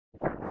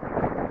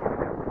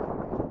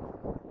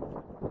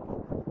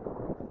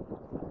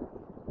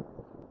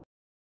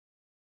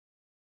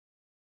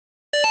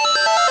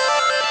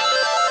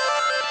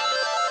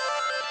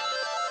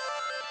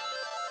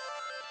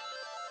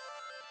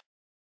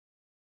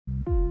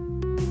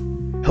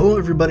Hello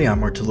everybody,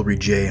 I'm Artillery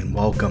J and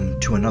welcome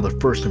to another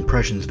First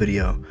Impressions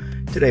video.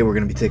 Today we're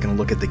going to be taking a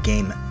look at the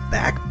game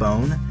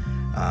Backbone.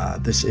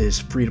 This is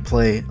free to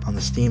play on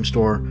the Steam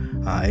store.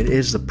 It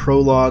is the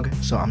Prologue,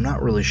 so I'm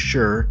not really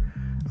sure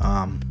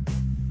how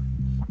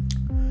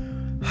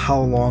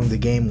long the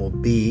game will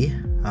be.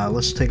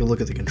 Let's take a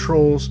look at the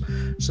controls.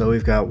 So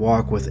we've got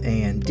walk with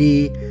A and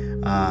D,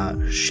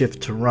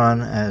 shift to run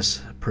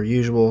as per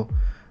usual,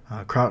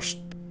 crouch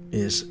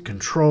is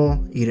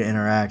control, E to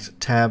interact,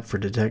 tab for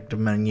detective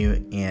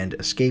menu, and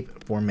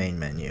escape for main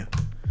menu.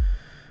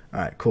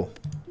 Alright, cool.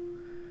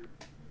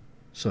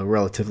 So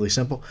relatively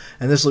simple.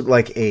 And this looked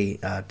like a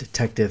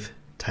detective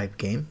type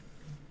game.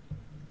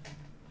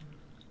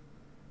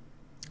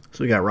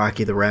 So we got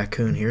Rocky the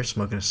raccoon here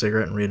smoking a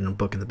cigarette and reading a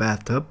book in the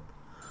bathtub.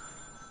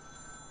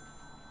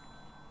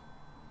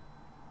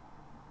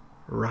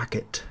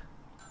 Rocket.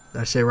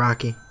 Did I say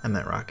Rocky? I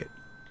meant Rocket.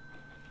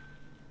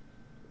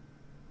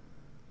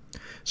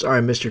 Sorry,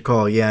 I missed your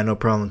call. Yeah, no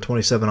problem.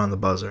 27 on the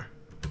buzzer.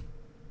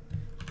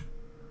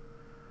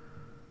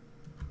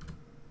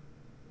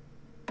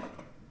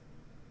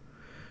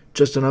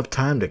 Just enough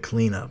time to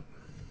clean up.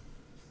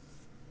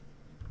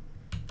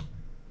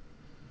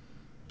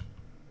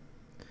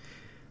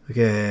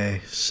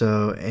 Okay,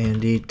 so A and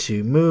D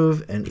to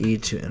move and E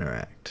to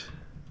interact.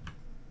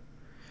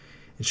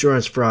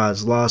 Insurance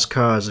frauds, lost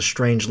cars,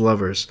 estranged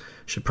lovers.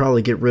 Should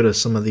probably get rid of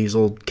some of these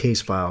old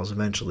case files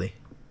eventually.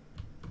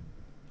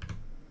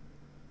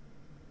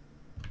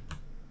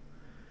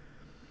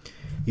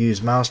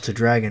 Use mouse to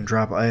drag and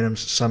drop items.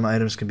 Some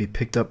items can be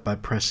picked up by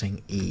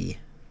pressing E.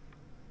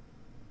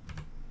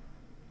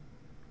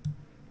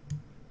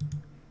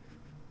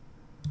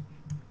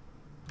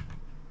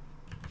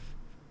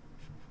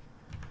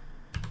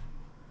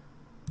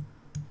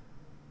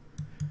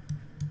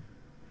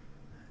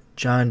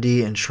 John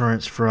D.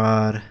 Insurance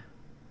fraud.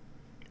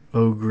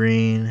 O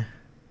Green.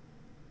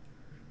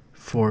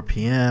 4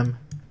 p.m.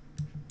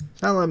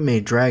 It's not letting me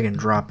drag and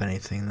drop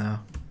anything though.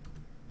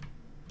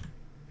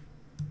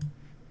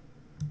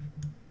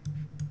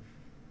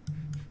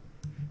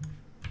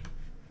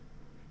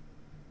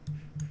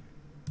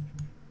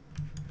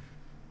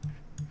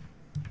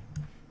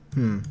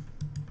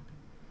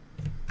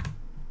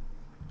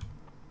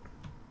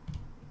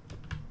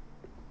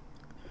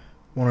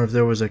 Wonder if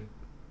there was a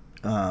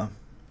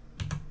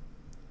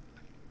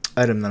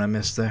item that I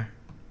missed there.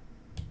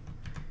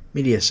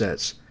 Media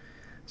sets.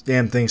 This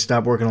damn thing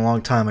stopped working a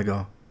long time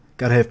ago.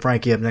 Gotta hit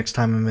Frankie up next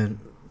time I'm in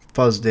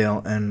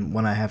Fuzzdale and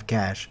when I have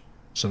cash.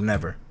 So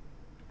never.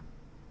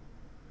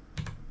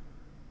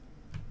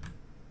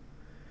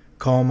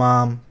 Call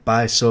mom,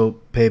 buy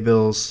soap, pay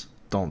bills,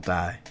 don't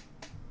die.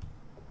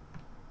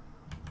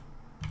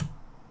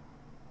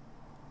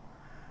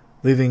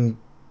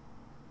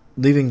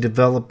 Leaving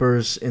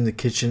developers in the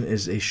kitchen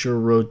is a sure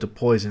road to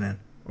poisoning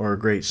or a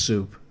great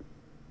soup.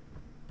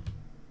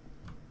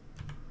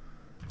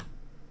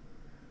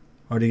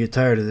 Or do you get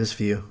tired of this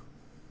view?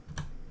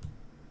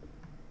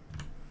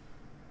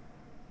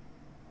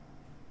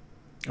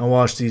 I'll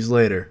watch these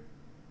later.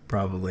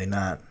 Probably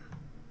not.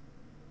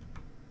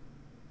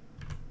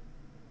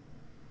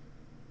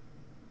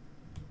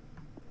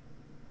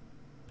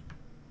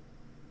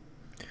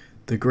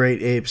 The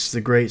Great Apes,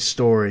 the Great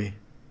Story.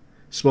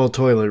 Swell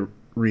toilet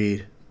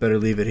read. Better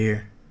leave it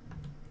here.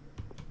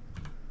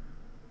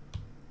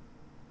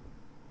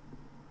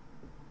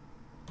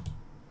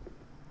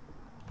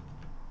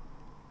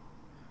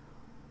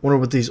 Wonder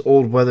what these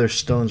old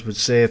Weatherstones would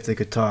say if they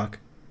could talk.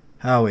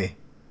 Howie,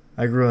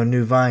 I grew a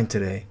new vine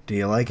today. Do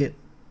you like it?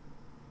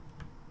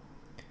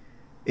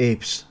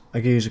 Apes, I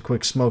could use a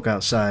quick smoke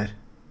outside.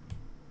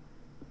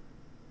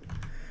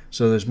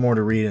 So there's more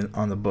to read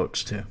on the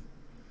books too.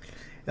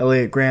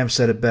 Elliot Graham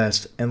said it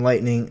best,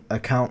 enlightening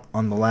account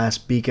on the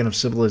last beacon of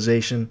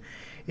civilization,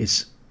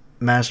 its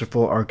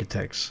masterful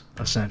architects,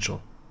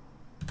 essential.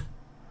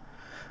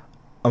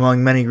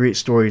 Among many great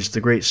stories, the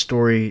great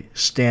story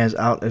stands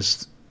out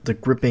as the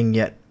gripping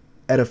yet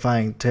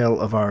edifying tale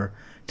of our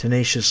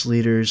tenacious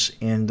leaders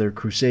and their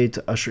crusade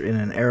to usher in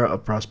an era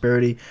of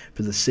prosperity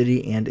for the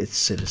city and its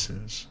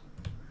citizens.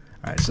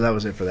 Alright, so that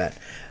was it for that.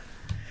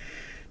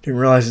 Didn't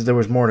realize that there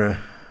was more to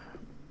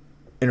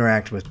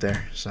interact with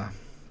there, so...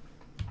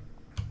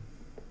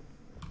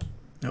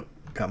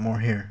 Got more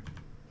here.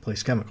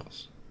 Place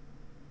chemicals.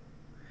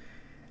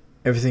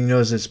 Everything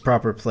knows its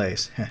proper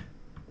place. Heh.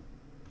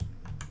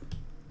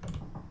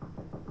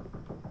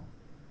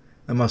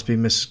 That must be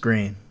Mrs.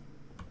 Green.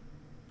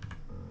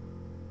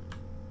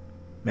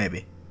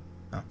 Maybe.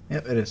 Oh,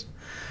 yep, it is.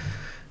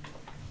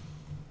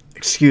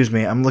 Excuse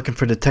me, I'm looking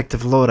for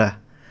Detective Loda.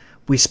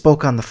 We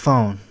spoke on the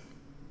phone.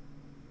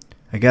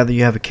 I gather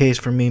you have a case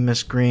for me,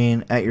 Miss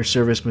Green. At your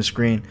service, Miss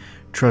Green.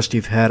 Trust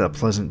you've had a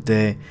pleasant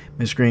day.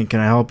 Miss Green, can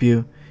I help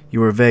you? You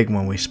were vague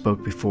when we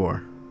spoke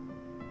before.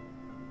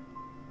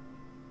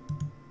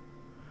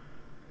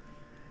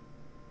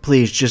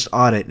 Please, just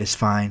audit is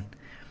fine.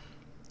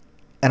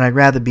 And I'd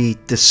rather be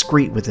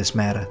discreet with this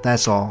matter,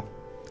 that's all.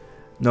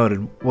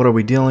 Noted. What are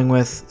we dealing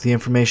with? The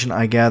information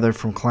I gather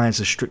from clients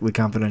is strictly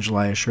confidential,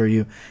 I assure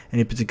you.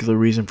 Any particular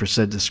reason for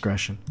said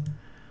discretion?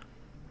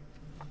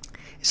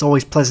 It's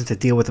always pleasant to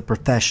deal with a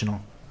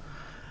professional.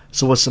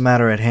 So what's the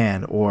matter at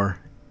hand? Or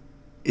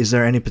is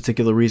there any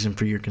particular reason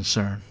for your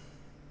concern?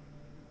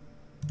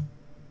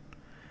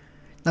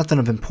 Nothing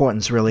of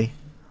importance, really.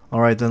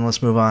 Alright, then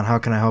let's move on. How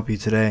can I help you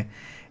today?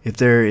 If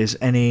there is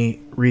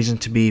any reason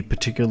to be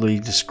particularly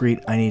discreet,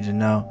 I need to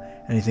know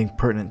anything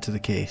pertinent to the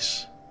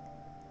case.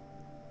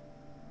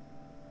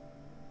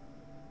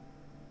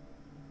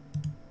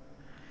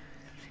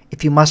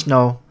 If you must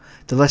know,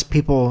 the less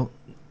people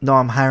know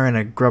I'm hiring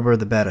a grubber,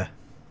 the better.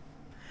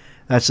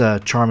 That's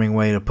a charming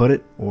way to put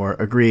it, or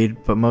agreed,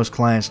 but most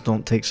clients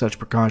don't take such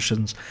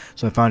precautions,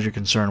 so I found your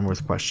concern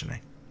worth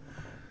questioning.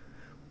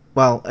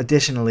 Well,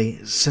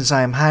 additionally, since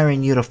I am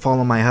hiring you to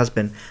follow my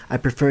husband, I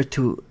prefer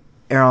to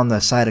err on the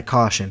side of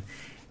caution.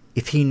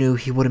 If he knew,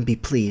 he wouldn't be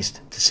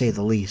pleased, to say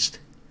the least.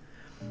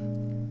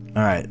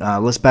 Alright,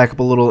 let's back up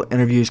a little.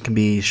 Interviews can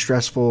be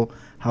stressful.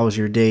 How was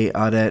your day,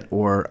 Odette?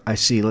 Or, I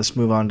see, let's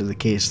move on to the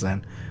case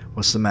then.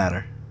 What's the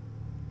matter?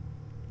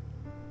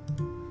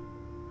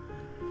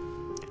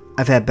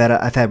 I've had better,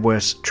 I've had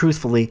worse.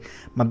 Truthfully,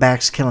 my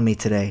back's killing me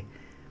today.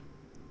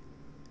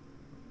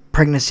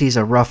 Pregnancies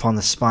are rough on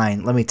the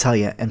spine, let me tell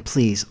you, and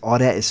please,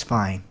 Odette is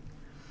fine.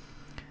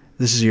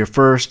 This is your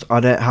first.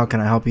 Odette, how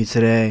can I help you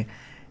today?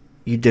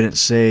 You didn't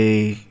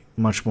say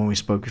much when we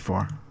spoke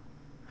before.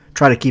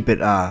 Try to keep it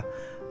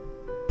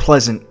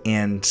pleasant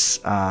and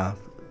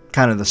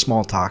kind of the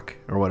small talk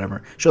or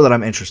whatever. Show that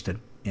I'm interested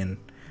in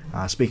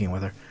speaking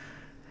with her.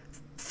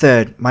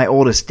 Third, my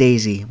oldest,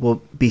 Daisy,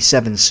 will be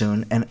 7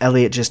 soon, and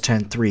Elliot just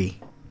turned 3.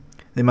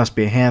 They must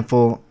be a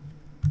handful.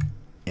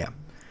 Yeah.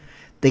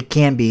 They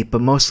can be,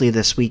 but mostly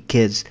they're sweet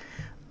kids.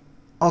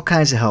 All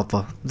kinds of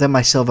helpful. They're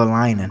my silver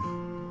lining.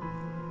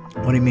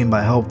 What do you mean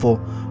by helpful?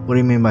 What do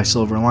you mean by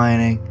silver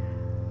lining?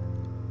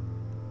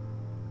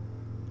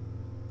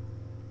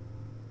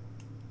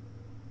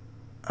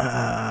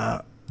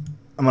 I'm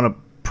gonna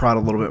prod a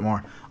little bit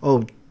more.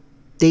 Oh,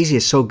 Daisy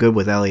is so good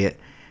with Elliot.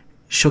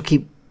 She'll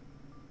keep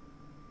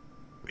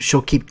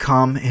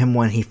calm him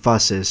when he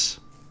fusses,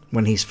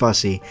 when he's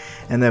fussy,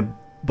 and they're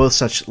both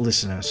such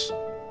listeners.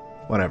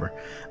 Whatever.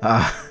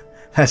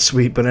 That's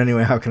sweet, but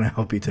anyway, how can I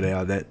help you today,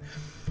 Odette?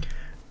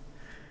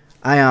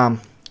 Well,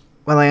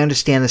 I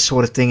understand this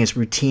sort of thing is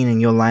routine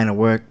in your line of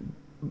work.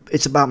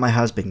 It's about my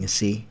husband, you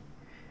see.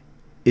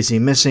 Is he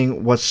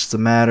missing? What's the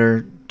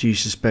matter? Do you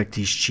suspect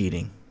he's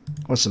cheating?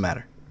 What's the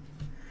matter?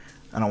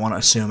 I don't want to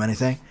assume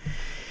anything.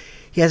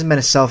 He hasn't been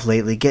himself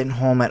lately, getting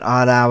home at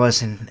odd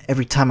hours, and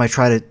every time I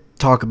try to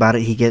talk about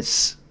it, he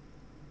gets...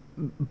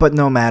 But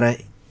no matter.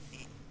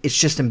 It's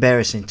just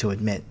embarrassing to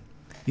admit.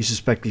 You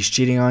suspect he's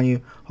cheating on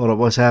you? Hold up,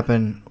 what's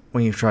happened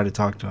when you've tried to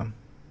talk to him?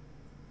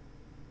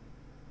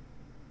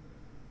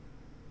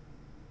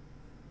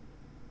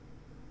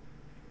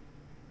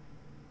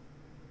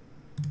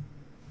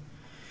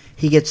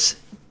 He gets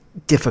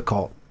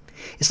difficult.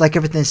 It's like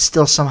everything's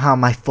still somehow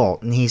my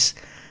fault, and he's...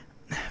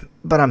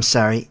 But I'm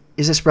sorry.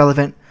 Is this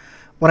relevant?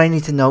 What I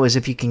need to know is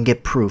if you can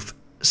get proof.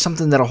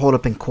 Something that'll hold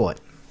up in court.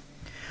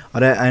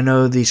 I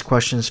know these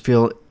questions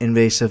feel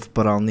invasive,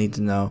 but I'll need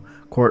to know.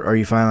 Court, are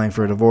you filing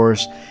for a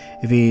divorce?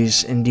 If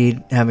he's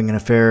indeed having an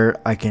affair,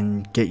 I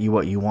can get you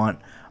what you want.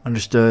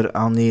 Understood.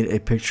 I'll need a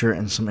picture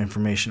and some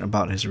information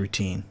about his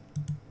routine.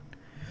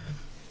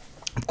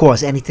 Of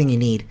course, anything you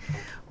need.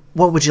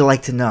 What would you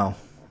like to know?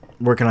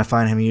 Where can I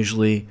find him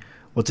usually?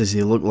 What does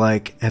he look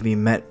like? Have you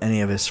met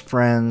any of his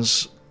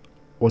friends?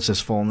 What's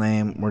his full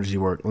name? Where does he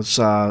work? Let's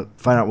find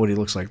out what he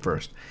looks like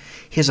first.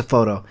 Here's a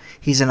photo.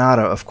 He's an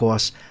otter, of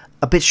course.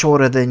 A bit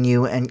shorter than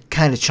you and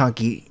kind of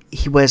chunky.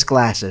 He wears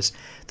glasses,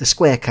 the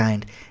square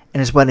kind, and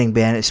his wedding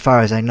band, as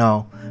far as I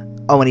know.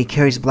 Oh, and he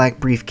carries a black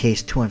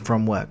briefcase to and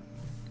from work.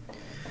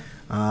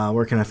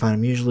 Where can I find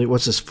him usually?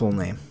 What's his full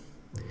name?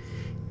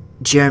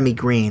 Jeremy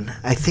Green.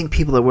 I think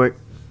people at work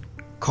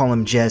call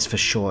him Jez for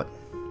short.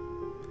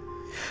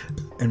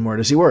 And where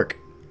does he work?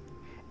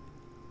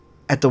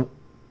 At the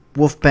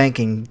Wolf Bank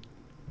in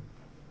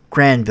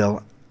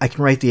Granville. I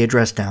can write the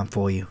address down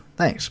for you.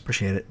 Thanks,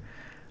 appreciate it.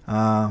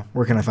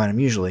 Where can I find him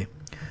usually?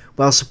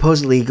 Well,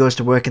 supposedly he goes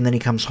to work and then he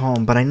comes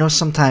home, but I know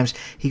sometimes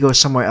he goes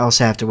somewhere else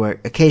after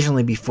work,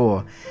 occasionally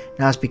before.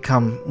 Now it's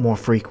become more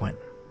frequent.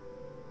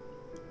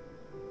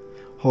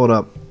 Hold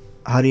up.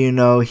 How do you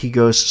know he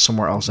goes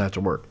somewhere else after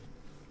work?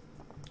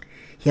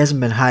 He hasn't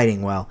been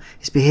hiding well.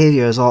 His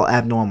behavior is all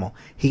abnormal.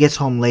 He gets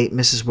home late,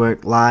 misses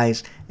work,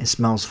 lies, and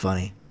smells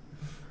funny.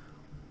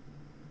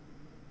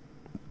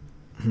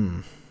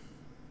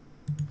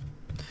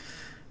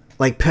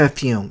 Like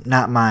perfume,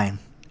 not mine.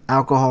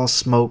 Alcohol,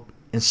 smoke,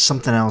 and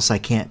something else I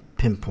can't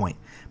pinpoint.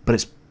 But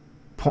it's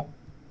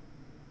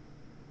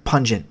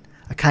pungent.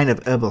 A kind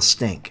of herbal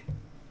stink.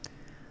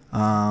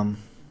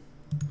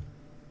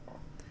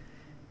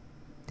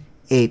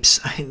 Apes.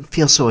 I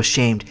feel so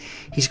ashamed.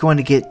 He's going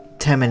to get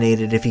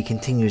terminated if he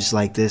continues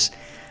like this.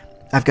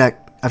 I've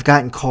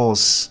gotten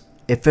calls.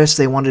 At first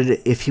they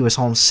wondered if he was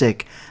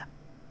homesick.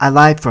 I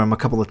lied for him a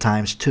couple of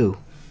times too.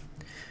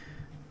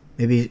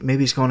 Maybe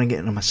he's going to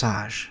get a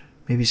massage.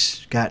 Maybe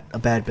he's got a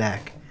bad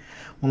back.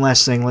 One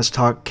last thing, let's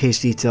talk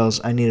case details.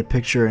 I need a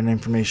picture and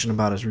information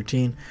about his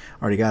routine.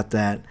 Already got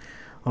that.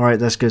 Alright,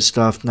 that's good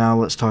stuff. Now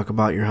let's talk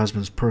about your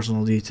husband's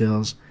personal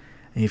details.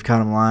 And you've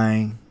caught him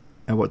lying.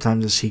 At what time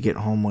does he get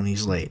home when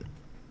he's late?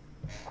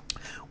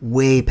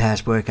 Way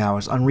past work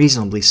hours,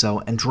 unreasonably so,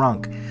 and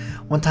drunk.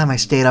 One time I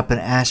stayed up and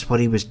asked what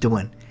he was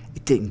doing.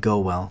 It didn't go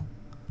well.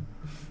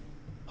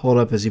 Hold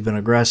up, has he been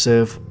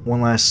aggressive?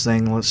 One last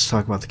thing, let's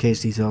talk about the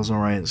case details.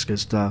 Alright, that's good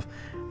stuff.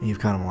 And you've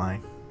caught him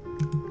lying.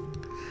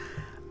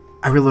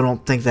 I really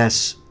don't think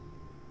it's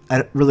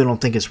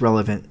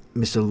relevant,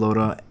 Mr.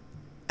 Loda,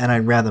 and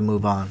I'd rather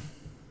move on.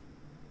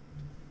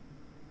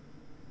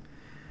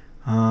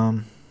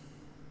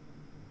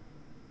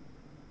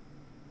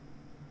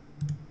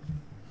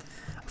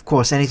 Of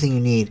course, anything you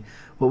need.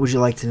 What would you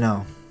like to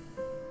know?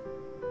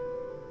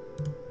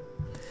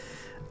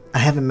 I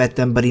haven't met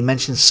them, but he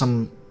mentions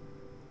some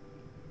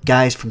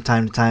guys from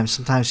time to time.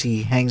 Sometimes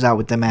he hangs out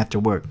with them after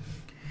work.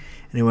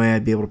 Anyway,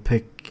 I'd be able to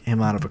pick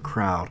him out of a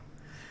crowd.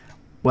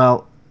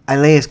 Well, I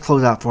lay his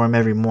clothes out for him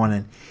every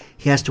morning.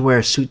 He has to wear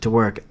a suit to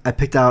work. I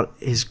picked out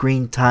his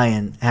green tie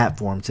and hat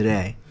for him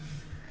today.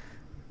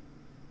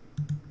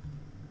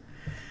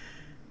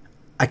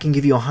 I can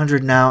give you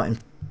 100 now and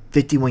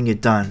 50 when you're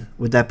done.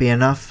 Would that be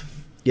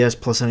enough? Yes,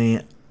 plus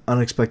any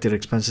unexpected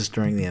expenses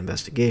during the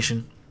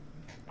investigation.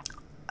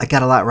 I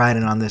got a lot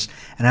riding on this,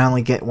 and I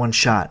only get one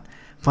shot.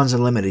 Funds are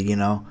limited, you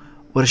know.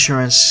 What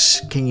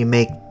assurance can you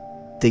make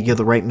that you're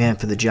the right man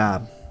for the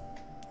job?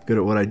 Good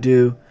at what I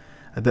do.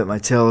 I bet my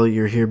tail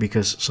you're here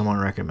because someone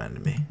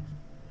recommended me.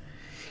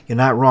 You're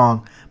not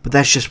wrong, but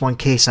that's just one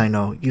case I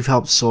know. You've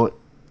helped sort.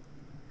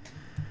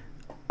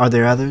 Are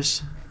there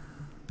others?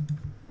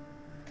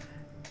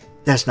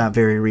 That's not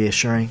very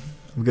reassuring.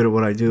 I'm good at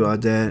what I do.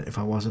 I'd dead if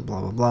I wasn't,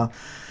 blah, blah, blah.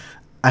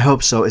 I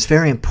hope so. It's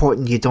very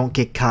important you don't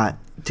get caught.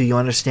 Do you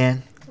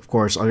understand? Of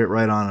course, I'll get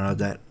right on it.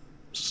 That.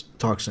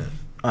 Talk soon.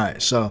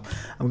 Alright, so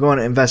I'm going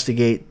to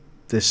investigate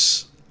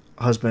this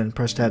husband.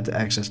 Press tab to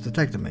access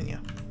detective menu.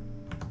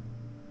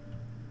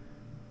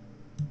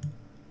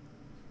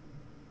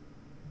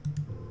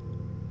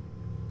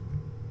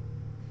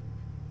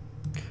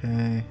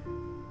 Okay.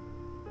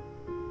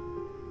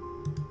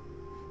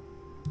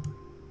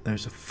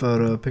 There's a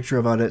photo. Picture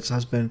of Odette's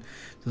husband.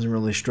 Doesn't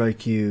really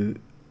strike you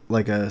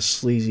like a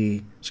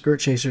sleazy skirt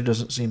chaser.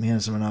 Doesn't seem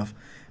handsome enough.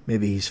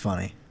 Maybe he's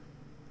funny.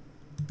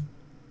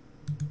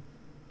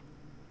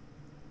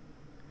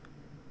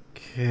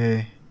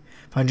 Okay.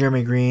 Find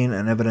Jeremy Green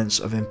and evidence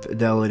of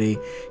infidelity.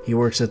 He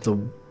works at the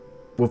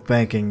Wolf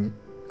Bank in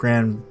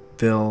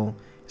Granville.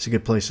 It's a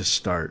good place to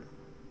start.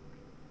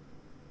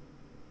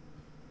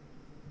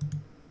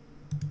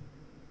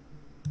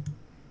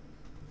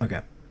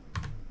 Okay.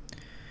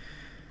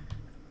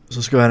 So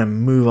let's go ahead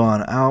and move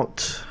on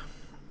out.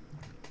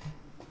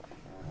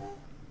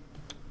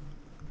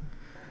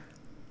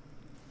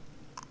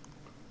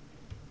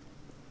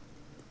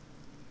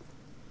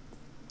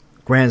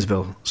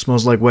 Granville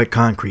smells like wet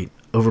concrete,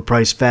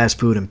 overpriced fast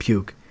food and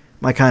puke.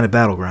 My kind of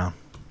battleground.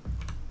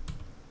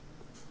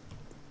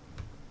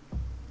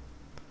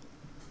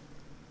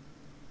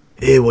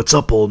 Hey, what's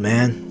up, old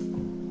man?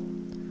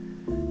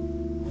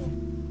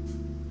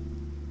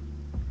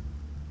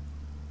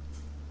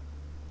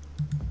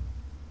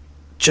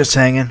 Just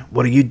hanging.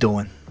 What are you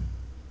doing?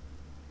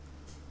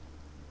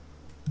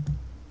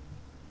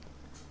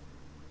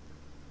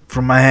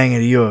 From my hanging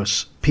to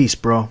yours. Peace,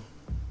 bro.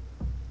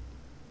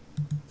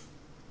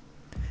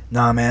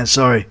 Nah, man,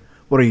 sorry.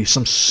 What are you,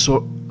 some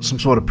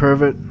sort of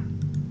pervert? I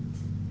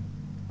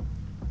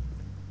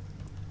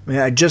mean,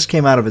 I just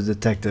came out of a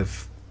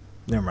detective.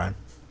 Never mind.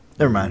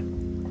 Never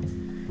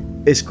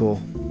mind. It's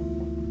cool.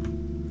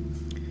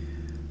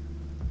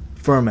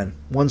 Furman,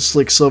 one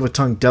slick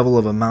silver-tongued devil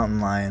of a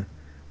mountain lion.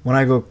 When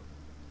I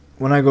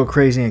go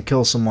crazy and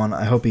kill someone,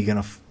 I hope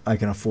I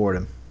can afford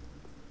him.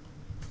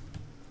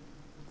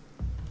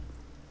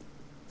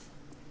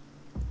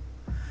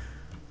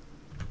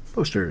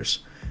 Posters.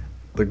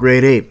 The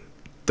Great Ape.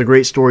 The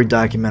Great Story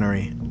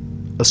Documentary.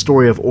 A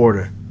story of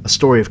order. A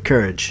story of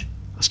courage.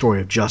 A story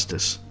of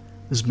justice.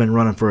 This has been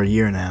running for a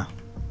year now.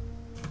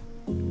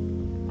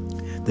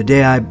 The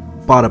day I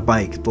bought a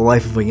bike, the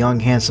life of a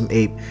young, handsome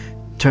ape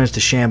turns to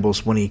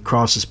shambles when he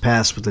crosses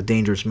paths with a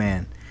dangerous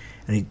man.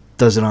 And he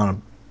does it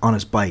on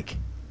his bike.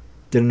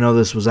 Didn't know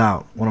this was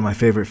out. One of my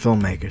favorite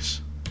filmmakers.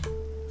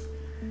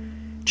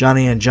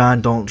 Johnny and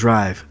John don't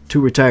drive.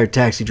 Two retired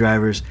taxi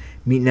drivers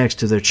meet next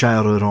to their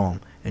childhood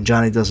home, and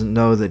Johnny doesn't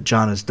know that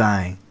John is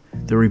dying.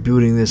 They're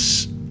rebooting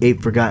this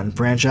Ape Forgotten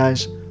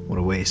franchise? What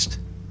a waste.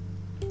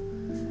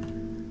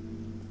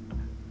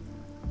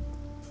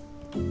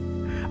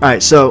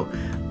 Alright, so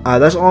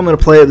that's all I'm going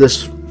to play of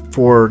this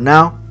for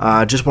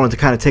now. Just wanted to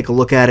kind of take a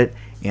look at it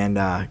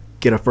and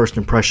get a first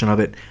impression of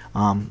it.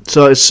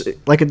 So it's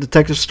like a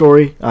detective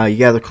story. You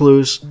gather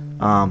clues,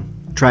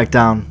 track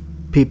down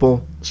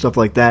people, stuff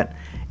like that.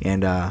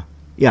 And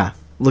yeah,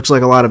 looks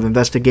like a lot of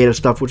investigative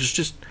stuff, which is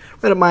just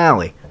right up my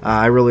alley.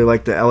 I really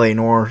like the LA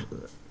Noir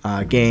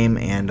game,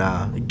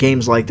 and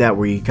games like that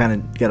where you kind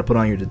of got to put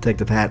on your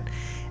detective hat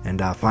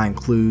and find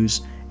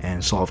clues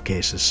and solve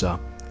cases. So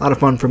a lot of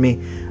fun for me.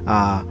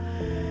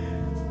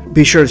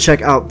 Be sure to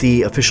check out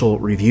the official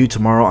review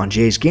tomorrow on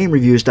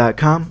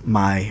jaysgamereviews.com,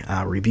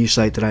 my review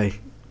site that I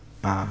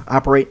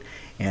operate,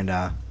 and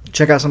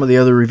check out some of the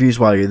other reviews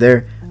while you're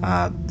there.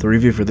 The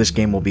review for this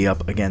game will be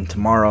up again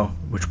tomorrow,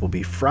 which will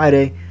be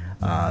Friday,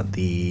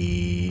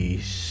 the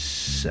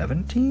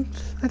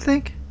 17th, I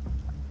think.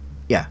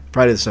 Yeah,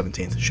 Friday the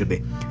 17th should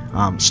be.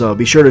 So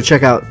be sure to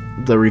check out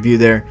the review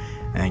there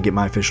and get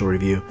my official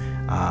review.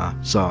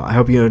 So I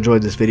hope you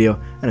enjoyed this video,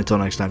 and until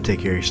next time, take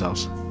care of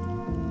yourselves.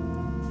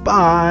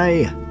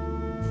 Bye!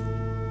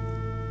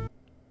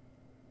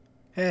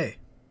 Hey,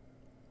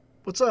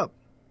 what's up?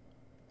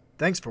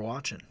 Thanks for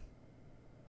watching.